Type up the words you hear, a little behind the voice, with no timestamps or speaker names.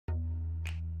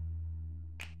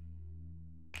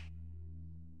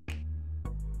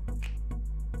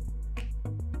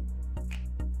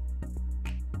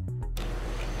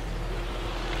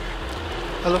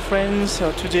Hello friends,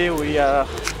 today we are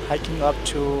hiking up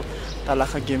to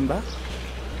Talakha Goenpa,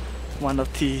 one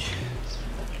of the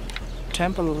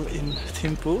temple in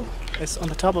Thimphu. It's on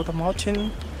the top of the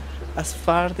mountain. As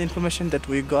far the information that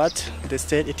we got, they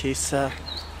said it is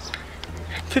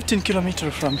 15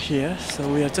 kilometers from here. So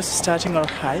we are just starting our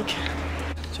hike.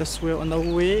 We're on the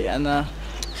way, and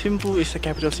Thimphu is the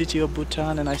capital city of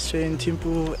Bhutan, and I stay in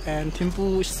Thimphu. And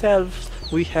Thimphu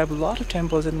itself, we have a lot of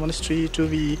temples and monasteries to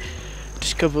be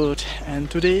discovered,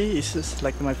 and today is just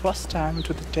like my first time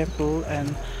to the temple,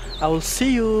 and I will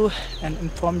see you and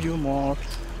inform you more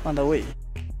on the way.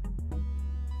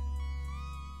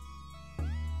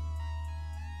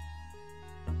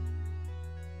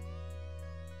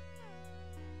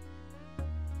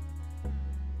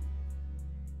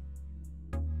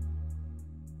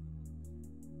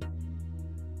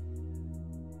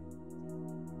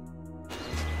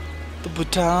 The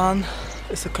Bhutan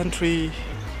is a country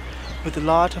with a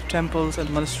lot of temples and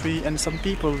monastery, and some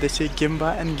people they say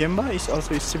Goenpa, and Goenpa is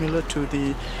also similar to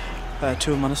the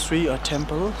to monastery or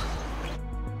temple.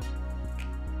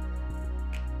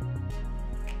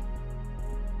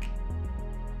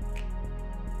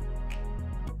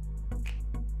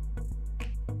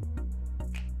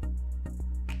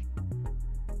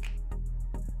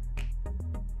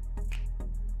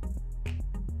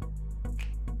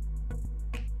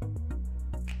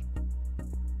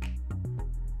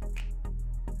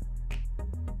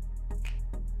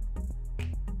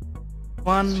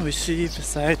 One we see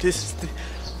beside this is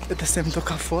the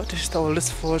Talakha fort. This is the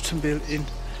oldest fort built in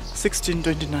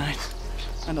 1629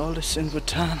 and oldest in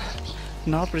Bhutan.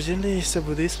 Now presently it's a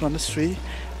Buddhist monastery.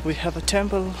 We have a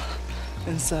temple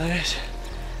inside,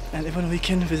 and even we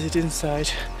can visit inside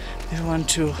if you want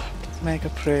to make a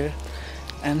prayer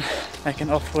and make an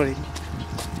offering.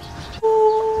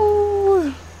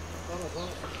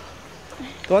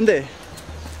 ¿Dónde?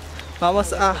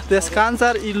 Vamos a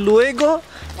descansar y luego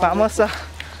vamos a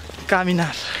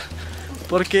caminar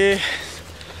porque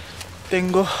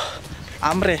tengo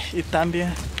hambre y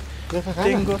también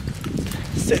tengo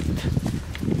sed.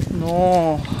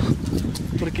 No,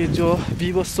 porque yo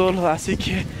vivo solo, así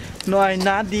que no hay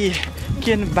nadie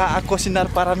quien va a cocinar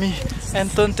para mí.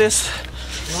 Entonces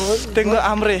tengo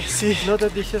hambre, sí. No te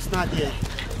dices nadie.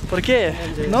 ¿Por qué?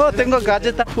 No, tengo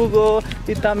galletas, jugo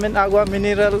y también agua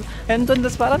mineral.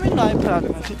 Entonces para mí no hay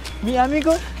problema. Mi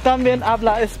amigo también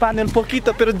habla español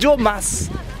poquito, pero yo más.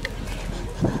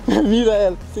 Mira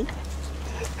él, ¿sí?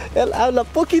 Él habla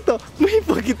poquito, muy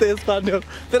poquito español,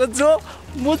 pero yo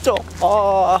mucho.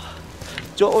 Oh,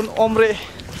 yo un hombre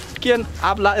quien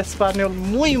habla español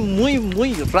muy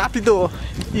rápido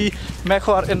y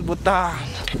mejor en Bhutan.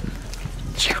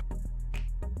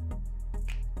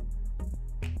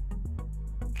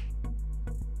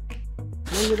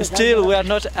 Still, we are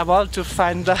not able to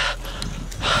find the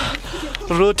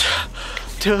route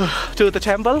to the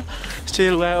temple.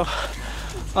 Still, we're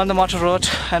on the motor road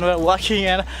and we're walking,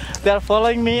 and they are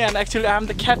following me. And actually, I'm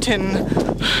the captain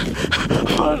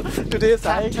for today's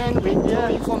hike. Captain with more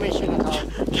information.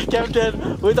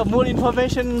 Captain with more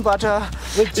information, but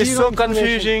it's so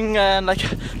confusing. And like,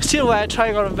 still, we're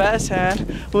trying our best, and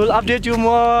we'll update you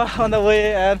more on the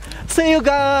way. And see you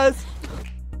guys.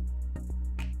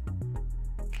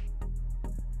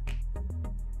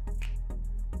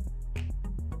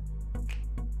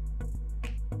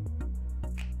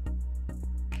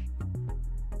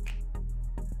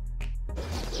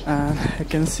 And I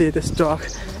can see this dog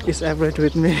is average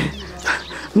with me.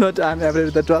 Not I'm average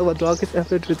with the dog, but dog is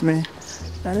average with me.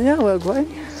 And yeah, we're going.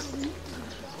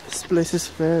 This place is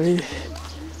very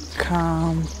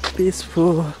calm,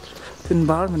 peaceful. The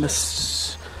environment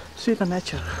is see the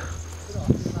nature.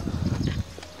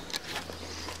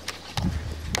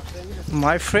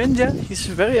 My friend, yeah, he's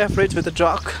very afraid with the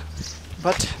dog,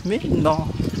 but me, no.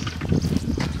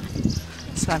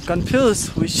 So I'm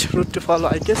confused which route to follow.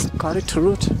 I guess correct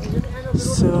route.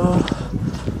 So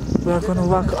we're gonna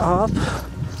walk up.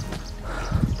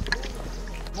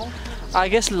 I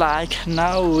guess like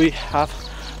now we have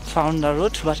found a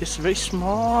route, but it's very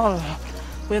small.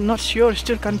 We're not sure,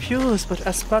 still confused. But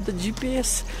as per the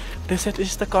GPS, they said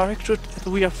it's the correct route that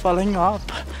we are following up.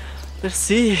 Let's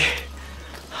see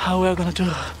how we're gonna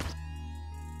do.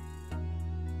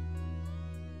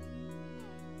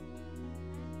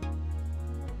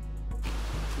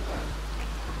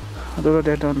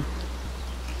 Rhododendron.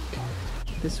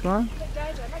 This one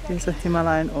is a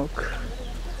Himalayan oak.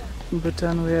 In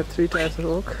Bhutan we have 3 types of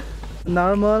oak.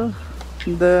 Normal,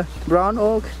 the brown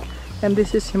oak, and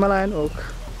this is Himalayan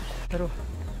oak.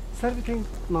 Everything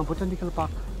botanical park.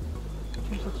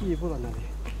 솔직히 이보다 나네.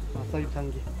 아싸리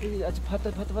단기. 이 아주 바다.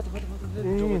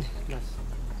 Yes.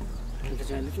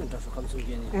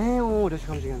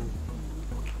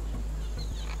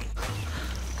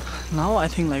 Now I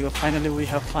think like finally we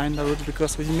have found the route,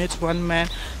 because we met one man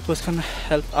who was gonna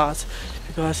help us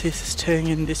because he's staying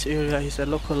in this area. He's a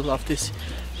local of this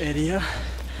area,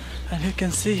 and you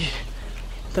can see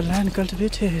the land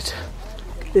cultivated.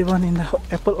 Even in the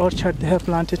apple orchard they have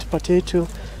planted potato.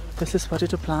 This is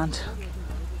potato plant.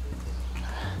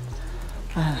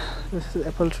 This is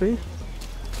apple tree.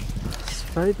 It's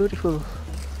very beautiful.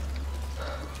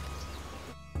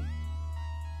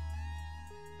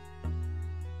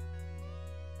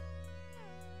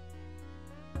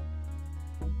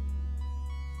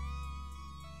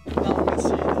 Now we can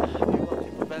see the view of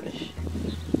Thimphu Valley,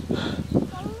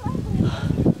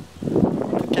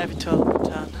 the capital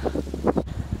Bhutan.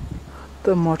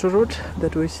 The motor road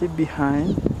that we see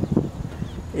behind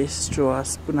is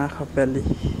towards Talakha Valley.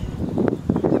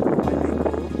 When we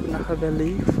go Talakha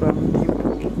Valley from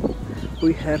Thimphu,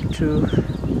 we have to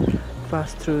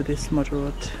pass through this motor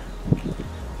road,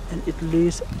 and it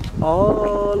leads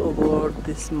all over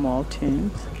this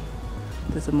mountains.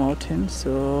 There's a mountain,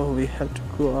 so we have to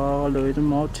go all the way to the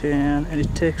mountain, and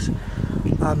it takes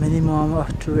a minimum of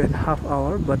 2.5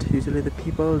 hours. But usually the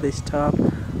people, they stop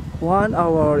 1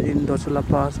 hour in Talakha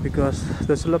Pass, because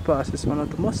Talakha Pass is one of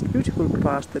the most beautiful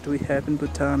pass that we have in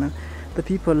Bhutan, and the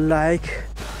people like.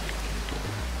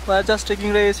 We're just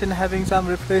taking rest and having some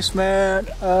refreshment,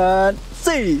 and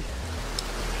see,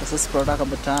 this is product of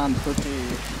Bhutan.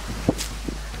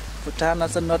 Bhutan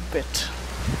is a not pet.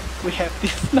 We have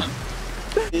this now.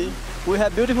 We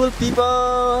have beautiful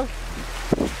people,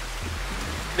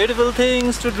 beautiful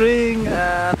things to drink,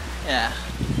 and yeah,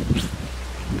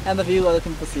 and the view of the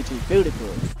Thimphu city, beautiful.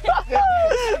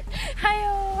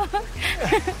 Hiyo.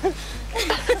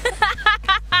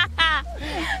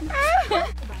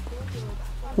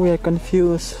 We are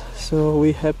confused, so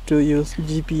we have to use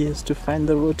GPS to find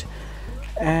the route,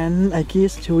 and I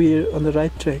guess we are on the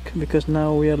right track, because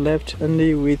now we are left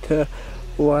only with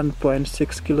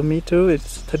 1.6 kilometers.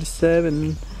 It's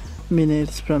 37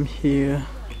 minutes from here,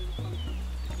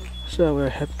 so we're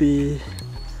happy.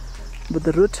 But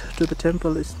the route to the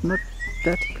temple is not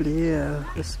that clear.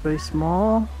 It's very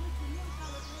small,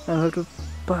 and we have to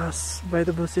pass by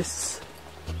the bushes.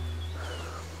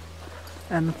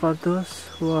 And for those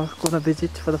who are gonna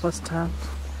visit for the first time,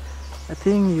 I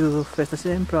think you face the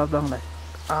same problem like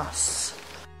us.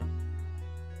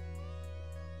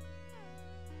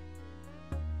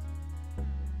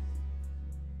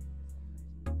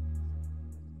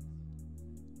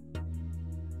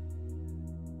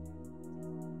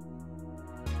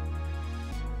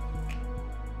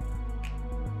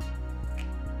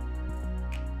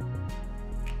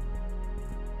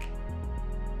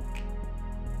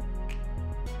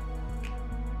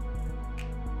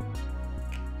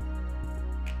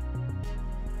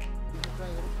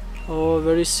 Oh,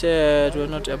 very sad. We're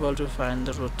not able to find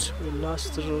the route. We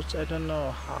lost the route. I don't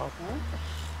know how.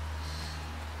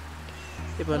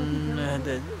 Even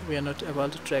we are not able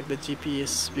to track the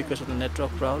GPS because of the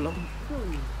network problem.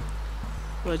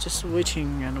 We're just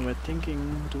waiting, and we're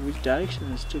thinking to which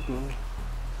directions to go.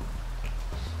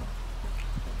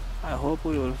 I hope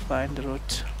we will find the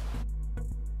route.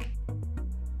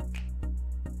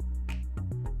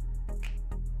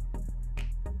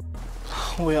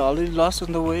 We are already lost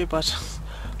on the way, but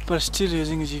still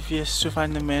using GPS to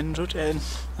find the main route, and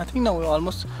I think now we're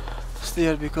almost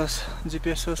there, because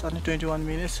GPS shows only 21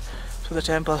 minutes to the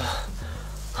temple.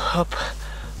 Hope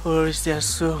we'll reach there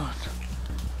soon.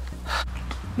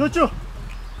 Lucu.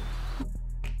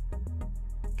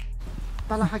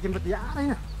 Talakha Goenpa dia ada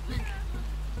ya?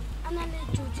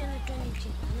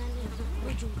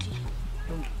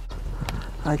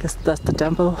 I guess that's the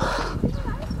temple.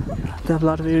 They have a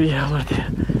lot of area over there.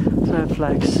 Flag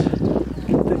flags,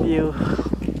 the view.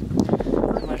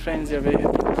 My friends are very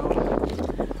happy now.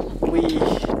 We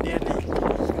nearly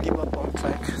give up our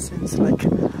track, since like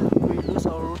we lose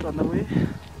our route on the way.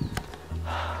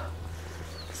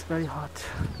 It's very hot.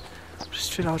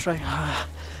 Still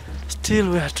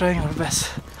we are trying our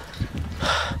best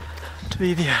to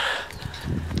be there,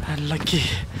 and lucky,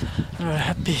 and we're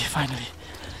happy finally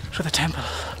for the temple.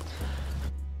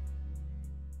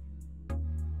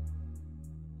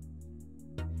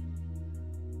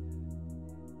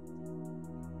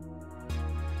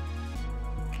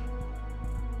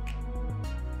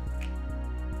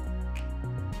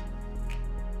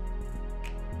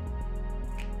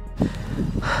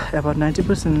 About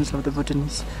 90% of the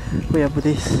Bhutanese, we are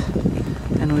Buddhists,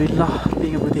 and we love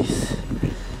being a Buddhist.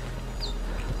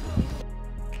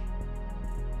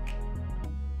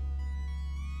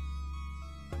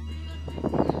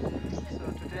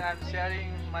 So today I'm sharing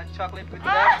chocolate with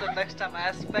them, so next time I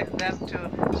expect them to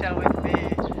share with me.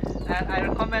 And I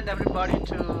recommend everybody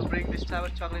to bring this type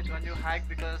of chocolate when you hike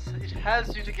because it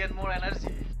helps you to get more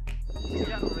energy.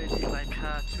 Yeah, already to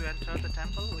enter the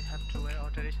temple we have to wear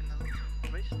our traditional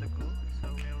dress, the gu.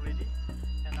 So we are ready,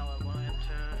 and now I want to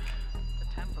enter the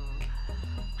temple.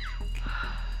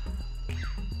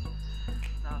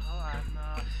 Now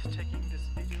I'm taking this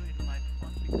video in my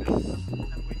phone because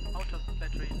I'm going out of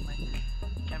battery in my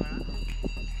camera.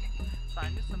 So I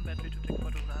need some battery to take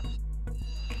photographs.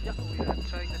 Yeah, we are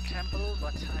entering the temple,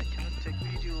 but I cannot take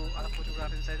video or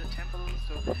photograph inside the temple,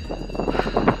 so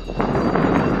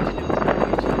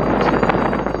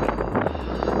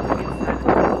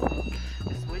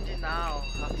it's windy now.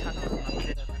 After the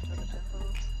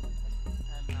temple,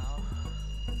 and now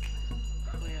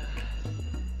we are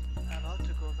about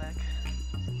to go back,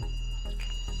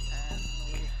 and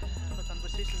we have a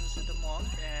conversation with the monk,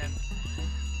 and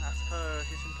as per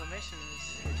his information,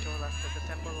 he told us that the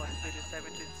temple was built in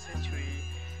 17th century,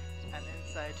 and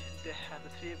inside they had the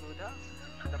 3 Buddha,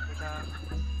 the Buddha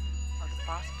of the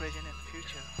past, present and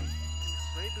future. It's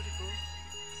very beautiful,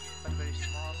 but very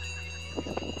small.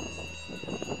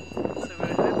 So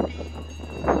we're happy,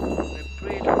 we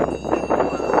prayed to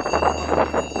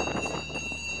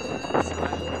so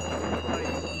I'm very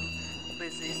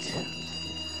visit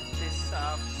this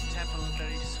temple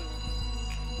very soon.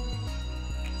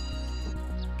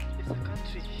 It's a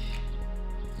country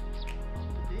of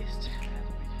the east, and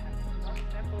we have a lot of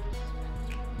temples,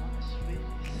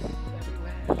 monasteries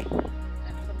everywhere,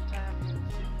 and sometimes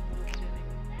people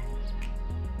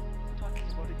talking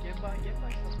about a Goenpa. Goenpa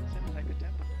is also sounding like a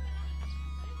temple.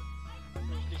 So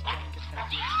please don't get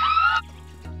happy.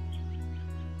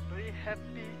 Very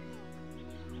happy.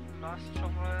 Lost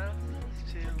somewhere,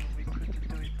 still we couldn't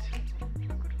do it. We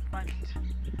could find it.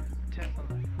 Temple,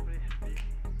 very happy.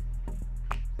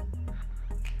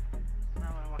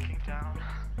 Now we're walking down.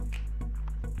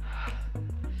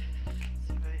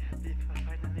 So very happy for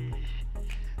finally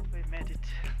we made it.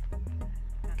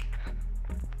 And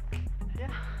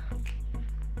yeah,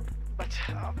 but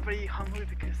I'm very hungry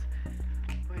because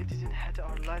we didn't have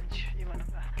our lunch. Even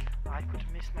I could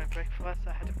miss my breakfast.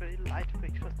 I had a very light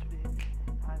breakfast today.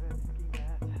 I was thinking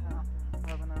that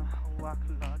I'm gonna walk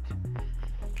a lot,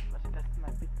 but that's my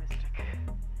big mistake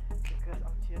because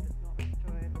out here there's no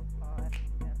restaurant or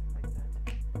anything else like that.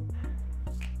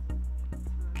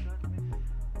 So don't miss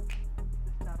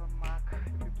this arrow mark if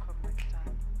you come next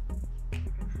time.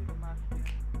 You can see the mark here.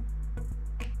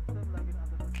 Just like in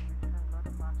other countries, we have a lot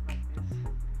of marks like this.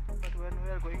 But when we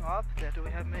are going up, that we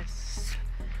have missed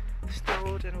the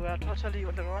road and we are totally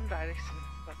on the wrong direction.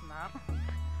 But now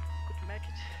could make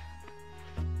it.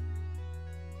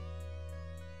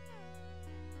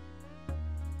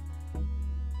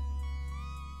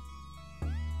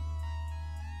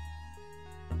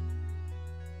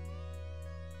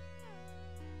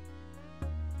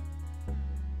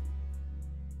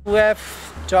 We have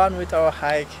done with our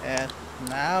hike, and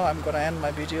now I'm gonna end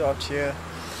my video out here.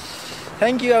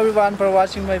 Thank you everyone for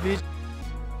watching my video.